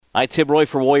Hi, Tim Roye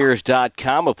for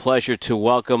Warriors.com. A pleasure to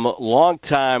welcome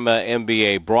longtime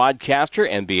NBA broadcaster,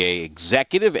 NBA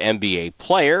executive, NBA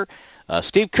player,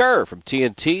 Steve Kerr from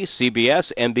TNT,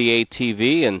 CBS, NBA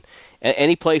TV, and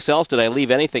any place else. Did I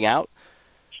leave anything out?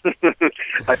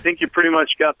 I think you pretty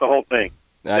much got the whole thing.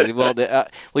 Well,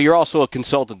 you're also a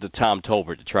consultant to Tom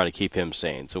Tolbert to try to keep him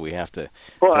sane, so we have to.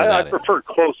 Well, I prefer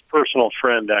close personal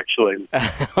friend, actually.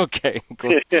 Okay.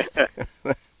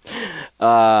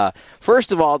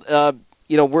 First of all,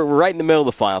 we're right in the middle of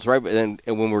the finals, right? And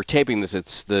when we're taping this,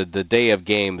 it's the day of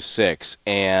Game 6,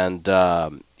 and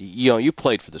you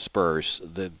played for the Spurs.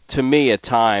 To me, at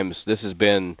times, this has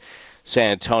been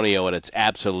San Antonio at its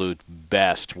absolute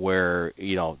best, where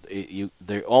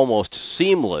they're almost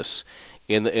seamless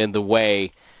in the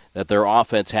way that their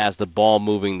offense has the ball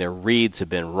moving. Their reads have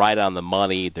been right on the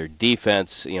money. Their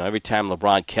defense, every time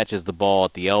LeBron catches the ball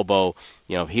at the elbow,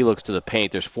 if he looks to the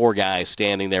paint, there's four guys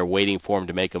standing there waiting for him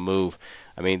to make a move.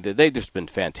 I mean, they've just been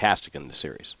fantastic in the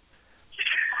series.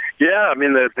 Yeah, I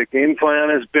mean, the game plan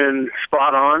has been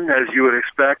spot on, as you would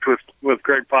expect with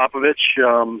Greg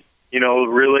Popovich.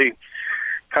 Really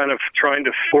kind of trying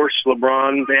to force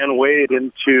LeBron and Wade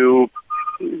into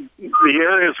the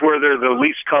areas where they're the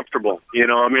least comfortable.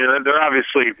 They're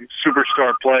obviously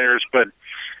superstar players, but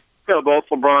both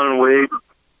LeBron and Wade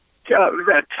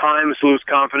at times lose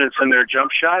confidence in their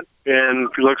jump shot, and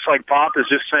it looks like Pop is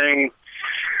just saying,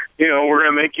 we're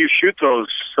going to make you shoot those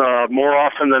more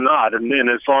often than not, and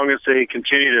as long as they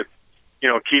continue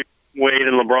to, keep Wade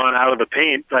and LeBron out of the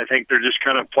paint, I think they're just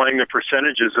kind of playing the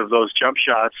percentages of those jump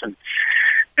shots, and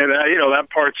that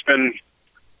part's been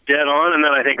dead on. And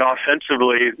then I think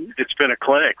offensively, it's been a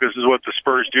clinic. This is what the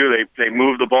Spurs do. They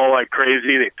move the ball like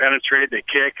crazy. They penetrate, they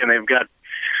kick, and they've got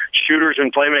shooters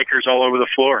and playmakers all over the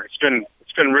floor. It's been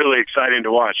really exciting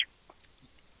to watch.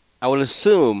 I would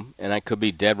assume, and I could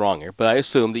be dead wrong here, but I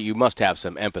assume that you must have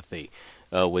some empathy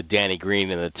with Danny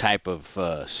Green and the type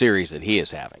of series that he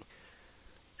is having.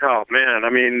 Oh man,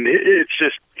 I mean, it's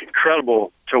just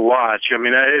incredible to watch. I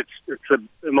mean, it's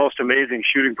the most amazing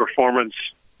shooting performance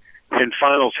in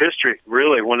finals history,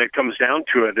 really, when it comes down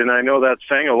to it. And I know that's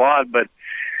saying a lot, but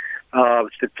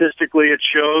statistically it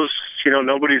shows,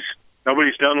 nobody's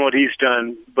done what he's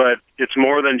done, but it's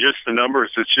more than just the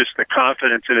numbers. It's just the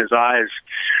confidence in his eyes.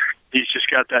 He's just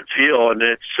got that feel, and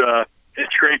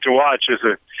it's great to watch as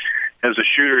a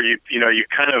shooter. You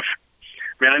kind of,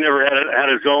 I never had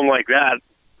a zone like that,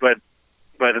 but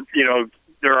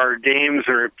there are games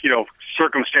or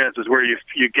circumstances where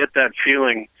you get that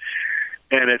feeling,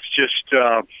 and it's just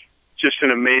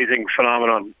an amazing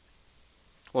phenomenon.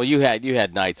 Well, you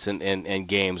had nights and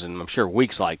games, and I'm sure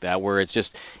weeks like that, where it's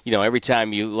just every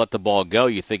time you let the ball go,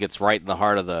 you think it's right in the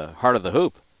heart of the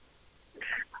hoop.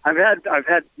 I've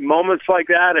had moments like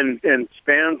that and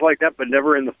spans like that, but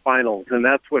never in the finals, and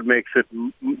that's what makes it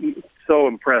so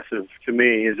impressive to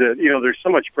me. Is that there's so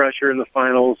much pressure in the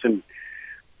finals, and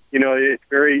it's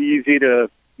very easy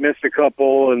to miss a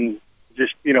couple and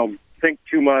just think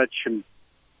too much, and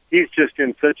he's just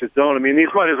in such a zone. I mean,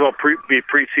 these might as well be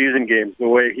preseason games, the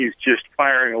way he's just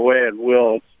firing away at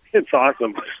will. It's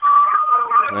awesome.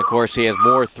 And, of course, he has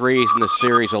more threes in the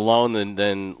series alone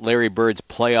than Larry Bird's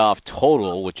playoff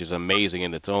total, which is amazing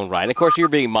in its own right. And, of course, you're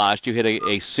being modest. You hit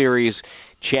a series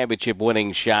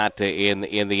championship-winning shot in the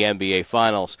NBA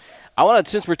Finals. I want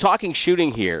to, since we're talking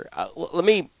shooting here, let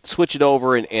me switch it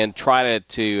over and try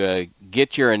to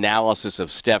get your analysis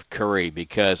of Steph Curry,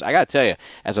 because I got to tell you,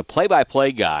 as a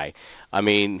play-by-play guy, I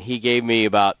mean, he gave me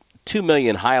about 2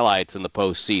 million highlights in the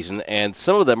postseason, and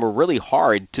some of them were really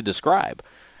hard to describe.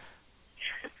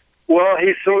 Well,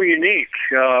 he's so unique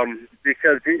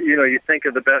because, you think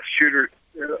of the best shooter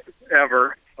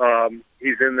ever.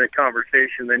 He's in the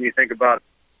conversation. Then you think about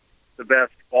the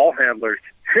best ball handlers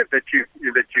that you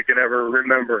can ever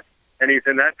remember, and he's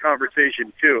in that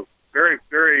conversation too. Very,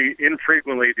 very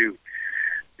infrequently do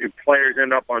players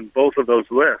end up on both of those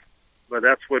lists, but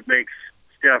that's what makes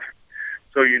Steph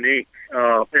so unique.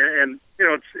 It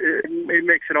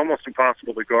makes it almost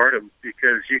impossible to guard him,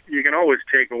 because you can always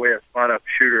take away a spot-up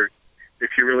shooter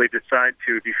if you really decide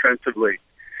to defensively,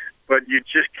 but you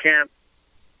just can't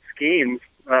scheme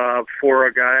for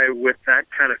a guy with that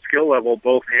kind of skill level,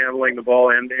 both handling the ball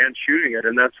and shooting it.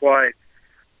 And that's why,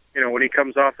 when he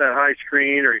comes off that high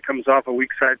screen or he comes off a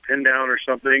weak side pin down or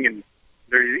something, and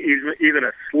there's even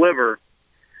a sliver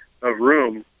of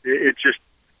room, it just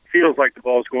feels like the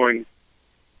ball's going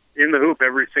in the hoop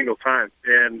every single time.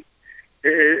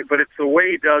 But it's the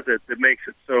way he does it that makes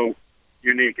it so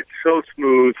unique. It's so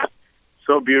smooth,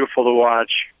 so beautiful to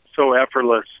watch, so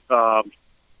effortless.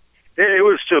 It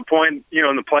was to a point,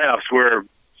 in the playoffs where,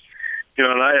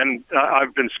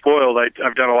 I've been spoiled.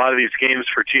 I've done a lot of these games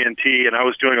for TNT, and I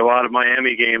was doing a lot of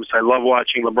Miami games. I love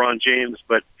watching LeBron James,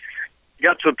 but it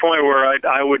got to the point where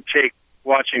I would take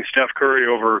watching Steph Curry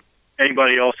over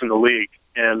anybody else in the league,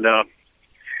 and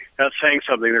that's saying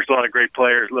something. There's a lot of great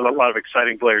players, a lot of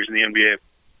exciting players in the NBA.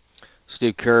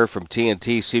 Steve Kerr from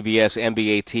TNT, CBS,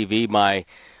 NBA TV,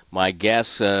 my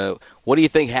guess. What do you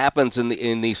think happens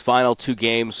in these final two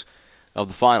games of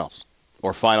the finals,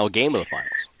 or final game of the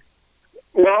finals?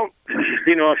 Well,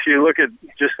 if you look at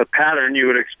just the pattern, you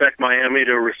would expect Miami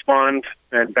to respond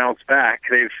and bounce back.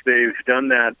 They've done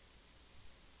that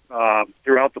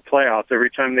throughout the playoffs. Every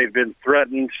time they've been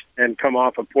threatened and come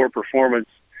off a poor performance,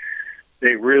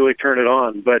 they really turn it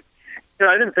on. But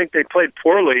I didn't think they played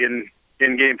poorly in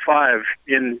Game 5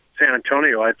 in San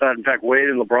Antonio. I thought, in fact, Wade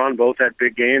and LeBron both had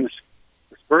big games.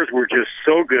 The Spurs were just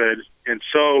so good and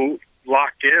so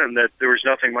locked in that there was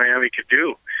nothing Miami could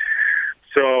do.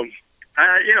 So,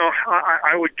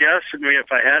 I would guess,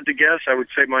 if I had to guess, I would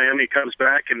say Miami comes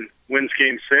back and wins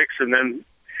Game 6, and then,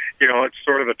 it's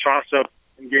sort of a toss-up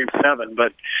in Game 7.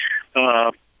 But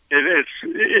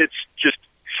it's just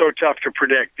so tough to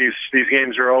predict. These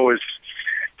games are always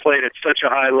played at such a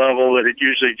high level that it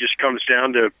usually just comes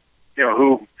down to,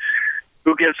 who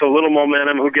gets a little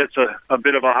momentum, who gets a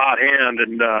bit of a hot hand,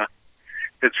 and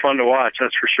it's fun to watch,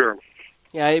 that's for sure.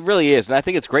 Yeah, it really is, and I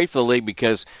think it's great for the league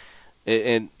because,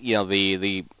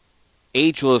 the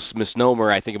ageless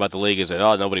misnomer I think about the league is that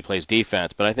nobody plays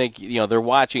defense, but I think they're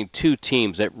watching two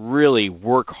teams that really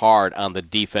work hard on the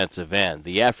defensive end.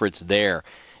 The effort's there.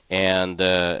 And,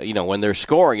 when they're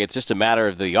scoring, it's just a matter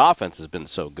of the offense has been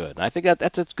so good. And I think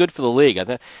that's good for the league.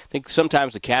 I think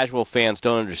sometimes the casual fans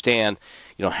don't understand,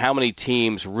 how many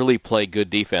teams really play good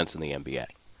defense in the NBA.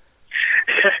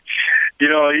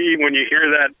 When you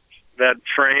hear that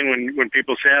frame, when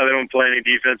people say, they don't play any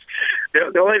defense,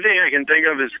 the only thing I can think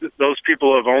of is those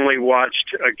people have only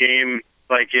watched a game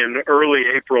like in early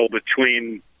April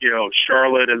between,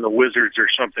 Charlotte and the Wizards or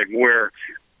something, where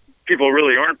people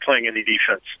really aren't playing any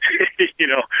defense.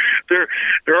 There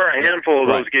are a handful of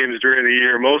those games during the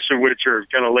year, most of which are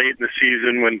kind of late in the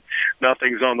season when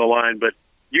nothing's on the line. But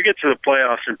you get to the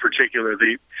playoffs in particular,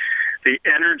 the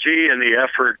energy and the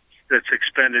effort that's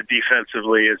expended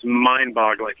defensively is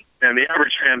mind-boggling, and the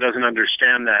average fan doesn't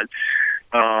understand that.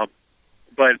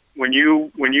 But when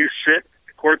you sit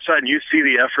courtside and you see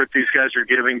the effort these guys are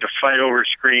giving to fight over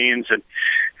screens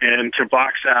and to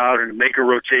box out and make a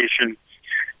rotation,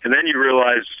 and then you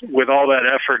realize with all that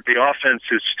effort, the offense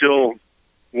is still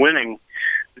winning.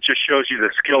 It just shows you the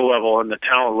skill level and the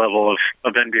talent level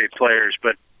of NBA players.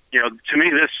 But, to me,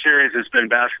 this series has been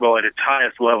basketball at its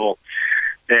highest level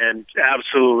and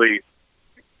absolutely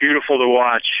beautiful to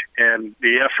watch. And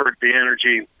the effort, the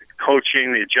energy, the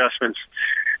coaching, the adjustments,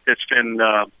 it's been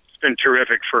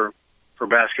terrific for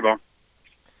basketball.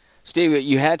 Steve,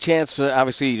 you had a chance.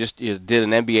 Obviously, you did an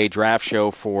NBA draft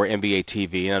show for NBA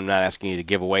TV, and I'm not asking you to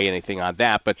give away anything on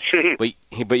that. But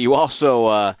but you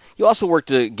also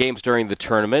worked games during the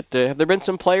tournament. Have there been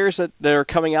some players that are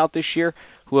coming out this year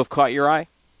who have caught your eye?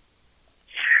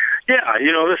 Yeah,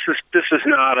 this is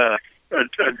not a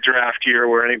draft year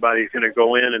where anybody's going to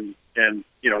go in and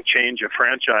change a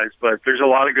franchise. But there's a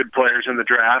lot of good players in the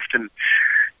draft, and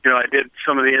I did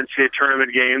some of the NCAA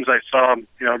tournament games. I saw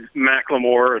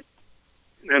Macklemore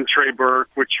and Trey Burke,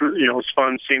 which was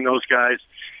fun seeing those guys.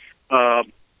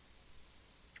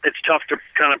 It's tough to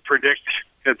kind of predict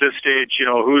at this stage,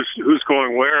 who's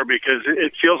going where, because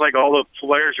it feels like all the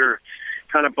players are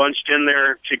kind of bunched in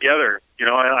there together.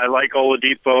 I like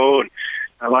Oladipo, and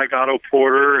I like Otto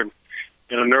Porter, and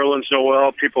Nerlens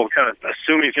Noel. People kind of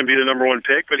assume he's going to be the number one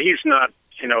pick, but he's not,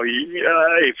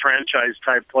 a franchise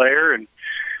type player, and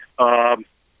so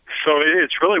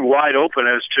it's really wide open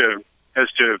as to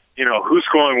who's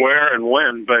going where and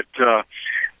when. But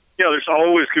there's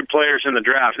always good players in the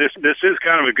draft. This is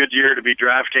kind of a good year to be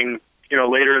drafting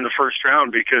later in the first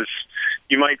round, because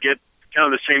you might get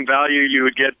kind of the same value you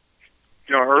would get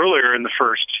earlier in the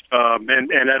first,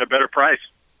 and at a better price.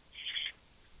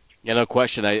 Yeah, no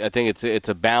question. I think it's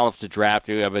a balanced draft.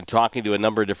 I've been talking to a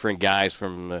number of different guys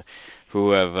from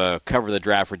who have covered the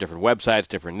draft for different websites,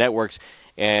 different networks,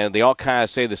 and they all kind of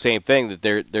say the same thing, that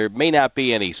there may not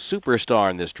be any superstar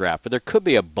in this draft, but there could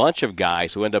be a bunch of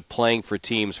guys who end up playing for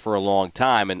teams for a long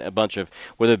time, and a bunch of,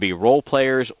 whether it be role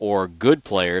players or good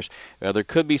players, there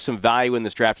could be some value in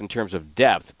this draft in terms of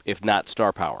depth, if not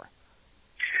star power.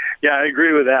 Yeah, I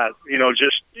agree with that.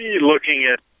 Just looking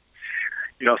at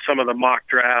some of the mock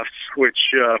drafts, which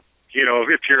if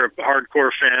you're a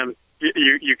hardcore fan,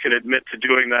 you can admit to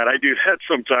doing that. I do that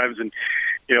sometimes, and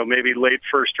maybe late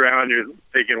first round, you're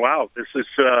thinking, wow, this is,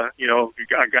 a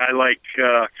guy like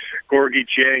Gorgie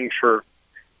Jang for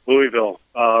Louisville.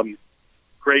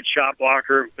 Great shot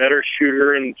blocker, better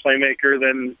shooter and playmaker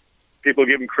than people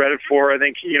give him credit for. I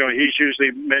think, he's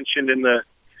usually mentioned in the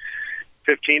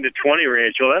 15 to 20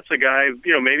 range. Well, that's a guy,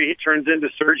 maybe he turns into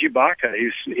Serge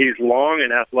Ibaka. He's long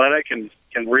and athletic and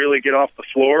can really get off the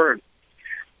floor. And,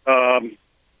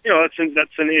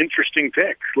 that's an interesting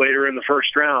pick later in the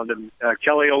first round. And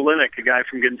Kelly Olynyk, a guy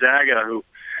from Gonzaga who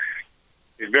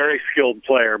is a very skilled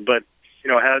player, but,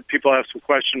 people have some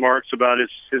question marks about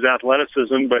his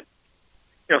athleticism. But,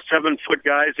 7-foot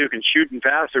guys who can shoot and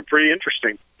pass are pretty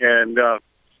interesting. And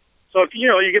so if,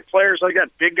 you get players like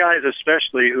that, big guys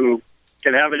especially, who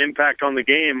can have an impact on the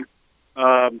game,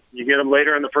 you get them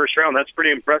later in the first round. That's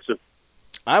pretty impressive.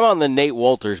 I'm on the Nate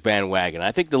Wolters bandwagon.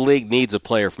 I think the league needs a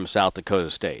player from South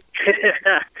Dakota State.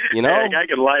 Yeah, I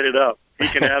can light it up. He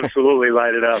can absolutely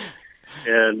light it up.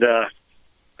 And,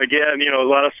 again, a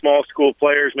lot of small school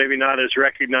players, maybe not as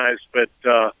recognized, but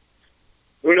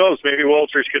who knows? Maybe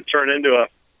Wolters could turn into a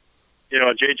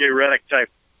J.J. Redick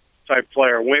type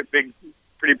player,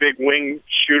 pretty big wing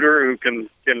shooter who can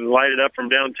light it up from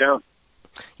downtown.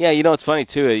 Yeah, it's funny,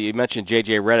 too. You mentioned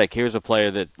J.J. Redick. Here's a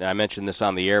player that I mentioned this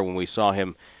on the air when we saw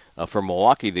him for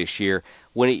Milwaukee this year.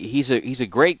 When he's a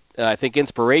great, I think,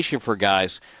 inspiration for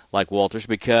guys like Wolters,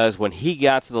 because when he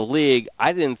got to the league,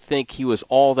 I didn't think he was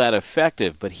all that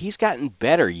effective, but he's gotten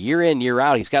better year in, year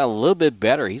out. He's gotten a little bit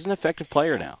better. He's an effective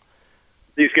player now.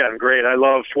 He's gotten great. I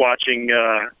love watching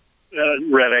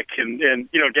Redick, and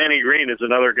Danny Green is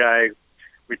another guy.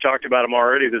 We talked about him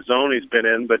already, the zone he's been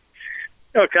in, but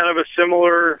kind of a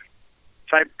similar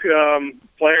type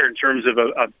player in terms of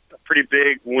a pretty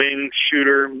big wing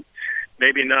shooter,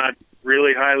 maybe not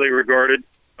really highly regarded,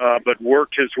 but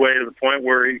worked his way to the point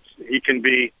where he can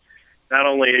be not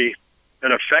only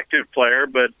an effective player,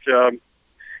 but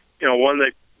one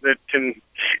that can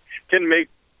make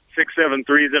 6-7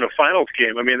 threes in a finals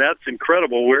game. I mean, that's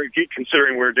incredible.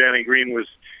 Considering where Danny Green was,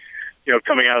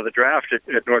 coming out of the draft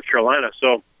at North Carolina.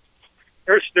 So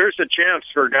there's a chance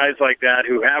for guys like that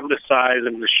who have the size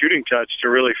and the shooting touch to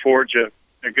really forge a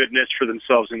good niche for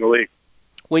themselves in the league.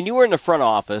 When you were in the front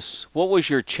office, what was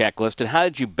your checklist, and how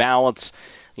did you balance,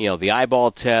 the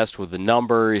eyeball test with the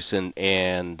numbers, and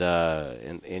how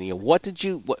did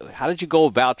you go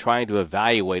about trying to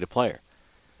evaluate a player?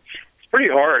 Pretty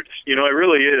hard. It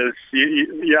really is.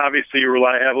 You obviously you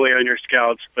rely heavily on your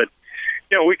scouts, but,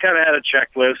 we kind of had a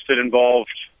checklist that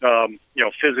involved,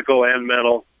 physical and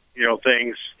mental,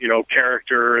 things,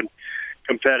 character and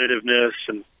competitiveness,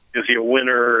 and is he a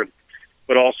winner?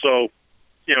 But also,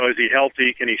 is he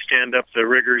healthy? Can he stand up to the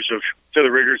rigors of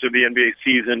the NBA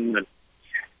season?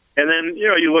 And then,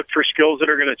 you look for skills that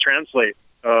are going to translate.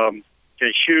 Can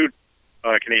he shoot?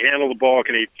 Can he handle the ball?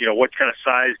 Can he, what kind of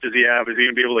size does he have? Is he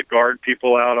going to be able to guard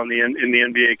people out in the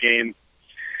NBA game?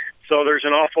 So there's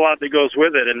an awful lot that goes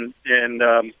with it, and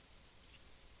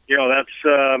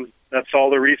that's all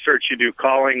the research you do.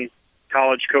 Calling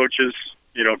college coaches,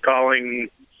 calling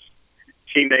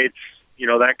teammates,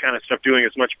 that kind of stuff. Doing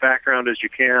as much background as you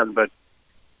can, but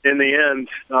in the end,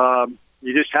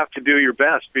 you just have to do your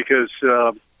best, because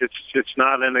it's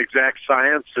not an exact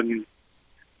science, and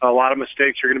a lot of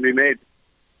mistakes are going to be made.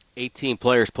 18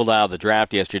 players pulled out of the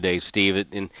draft yesterday, Steve.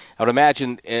 And I would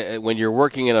imagine when you're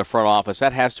working in a front office,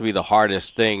 that has to be the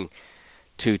hardest thing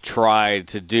to try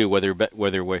to do, whether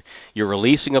you're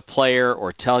releasing a player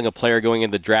or telling a player going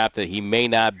in the draft that he may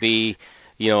not be,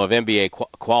 of NBA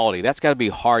quality. That's got to be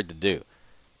hard to do.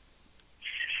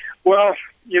 Well,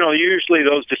 usually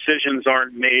those decisions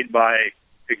aren't made by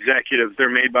executives. They're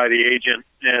made by the agent.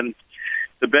 And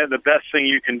the best thing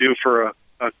you can do for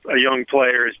a young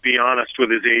player is be honest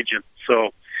with his agent.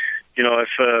 So,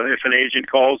 if an agent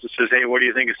calls and says, "Hey, what do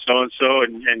you think of so-and-so?"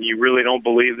 and you really don't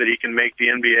believe that he can make the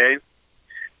NBA,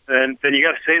 then you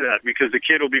got to say that, because the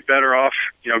kid will be better off,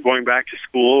 going back to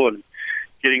school and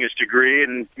getting his degree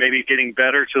and maybe getting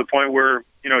better to the point where,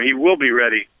 he will be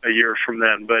ready a year from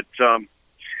then. But,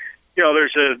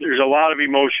 there's a lot of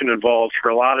emotion involved for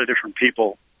a lot of different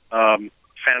people,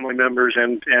 family members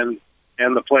and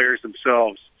the players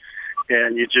themselves.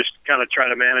 And you just kind of try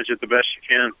to manage it the best you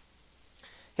can.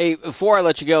 Hey, before I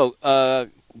let you go,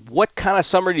 what kind of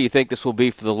summer do you think this will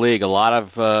be for the league? A lot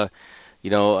of,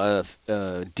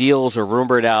 deals are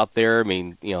rumored out there. I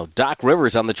mean, Doc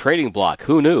Rivers on the trading block.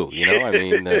 Who knew? I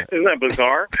mean, isn't that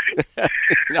bizarre?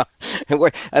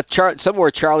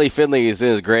 Somewhere Charlie Finley is in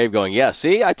his grave going, "Yeah,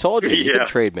 see, I told you, you can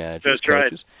trade managers,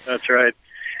 coaches." That's right.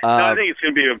 I think it's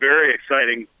going to be a very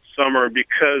exciting summer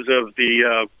because of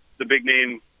the big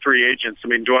name free agents. I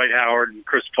mean, Dwight Howard and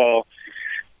Chris Paul,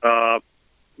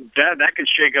 that could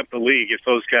shake up the league if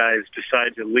those guys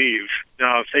decide to leave.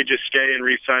 Now, if they just stay and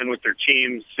re-sign with their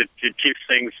teams, it keeps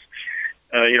things,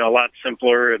 a lot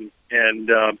simpler and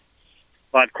a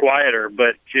lot quieter.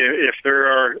 But if there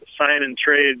are sign and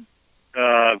trade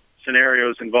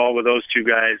scenarios involved with those two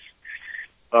guys,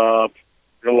 a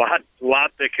lot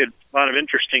of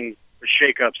interesting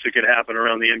shakeups that could happen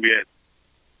around the NBA.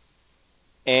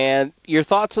 And your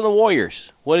thoughts on the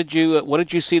Warriors? What did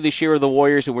you see this year of the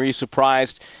Warriors, and were you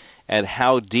surprised at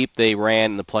how deep they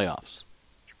ran in the playoffs?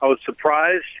 I was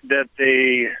surprised that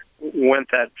they went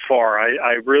that far.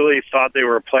 I really thought they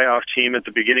were a playoff team at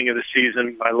the beginning of the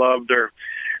season. I loved their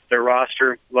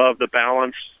roster, loved the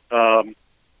balance,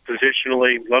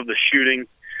 positionally, loved the shooting.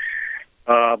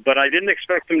 But I didn't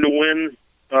expect them to win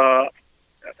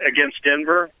against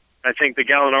Denver. I think the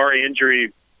Gallinari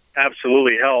injury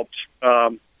absolutely helped.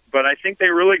 But I think they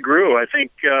really grew. I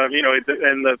think,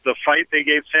 and the fight they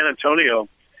gave San Antonio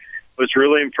was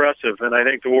really impressive. And I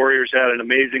think the Warriors had an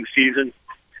amazing season,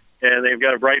 and they've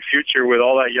got a bright future with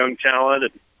all that young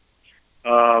talent.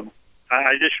 And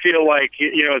I just feel like,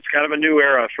 it's kind of a new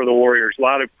era for the Warriors. A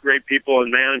lot of great people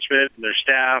in management and their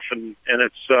staff, and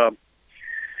it's a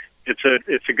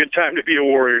good time to be a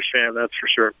Warriors fan, that's for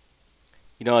sure.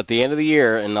 At the end of the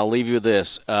year, and I'll leave you with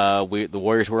this, the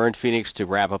Warriors were in Phoenix to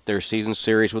wrap up their season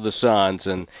series with the Suns,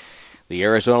 and the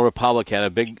Arizona Republic had a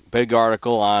big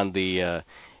article on the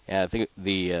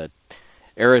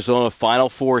Arizona Final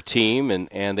Four team,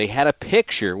 and they had a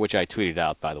picture, which I tweeted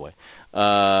out, by the way,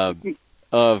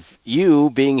 of you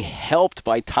being helped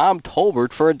by Tom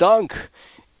Tolbert for a dunk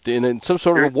in some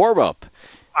sort of a warm-up.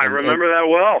 I remember that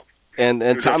well. And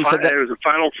Tom said that it was a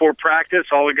Final Four practice.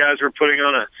 All the guys were putting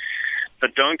on a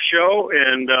dunk show,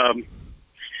 and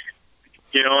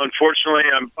unfortunately,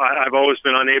 I've always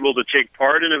been unable to take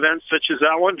part in events such as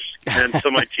that one, and so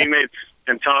my teammates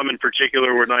and Tom in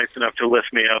particular were nice enough to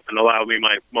lift me up and allow me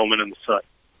my moment in the sun.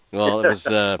 Well, it was.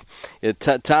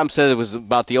 Tom said it was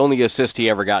about the only assist he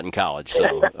ever got in college.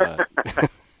 So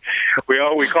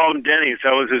we called him Denny's.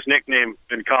 That was his nickname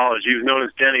in college. He was known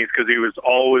as Denny's because he was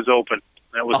always open.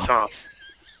 That was Tom.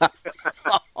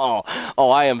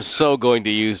 I am so going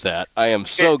to use that. I am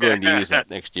so going to use that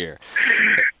next year.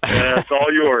 Yeah, it's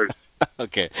all yours.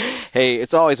 Okay. Hey,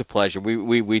 it's always a pleasure.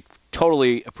 We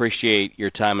totally appreciate your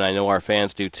time, and I know our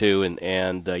fans do too.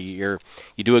 And you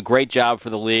do a great job for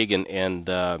the league. And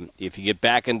if you get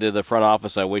back into the front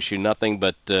office, I wish you nothing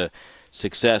but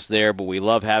success there. But we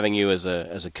love having you as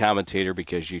a commentator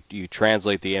because you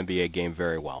translate the NBA game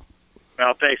very well.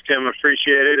 Well, thanks, Tim.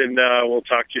 Appreciate it, and we'll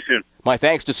talk to you soon. My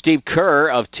thanks to Steve Kerr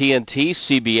of TNT,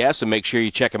 CBS, and make sure you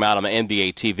check him out on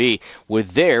NBA TV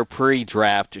with their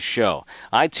pre-draft show.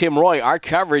 I'm Tim Roye. Our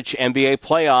coverage, NBA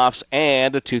playoffs,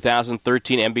 and the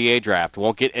 2013 NBA draft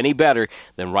won't get any better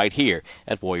than right here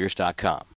at Warriors.com.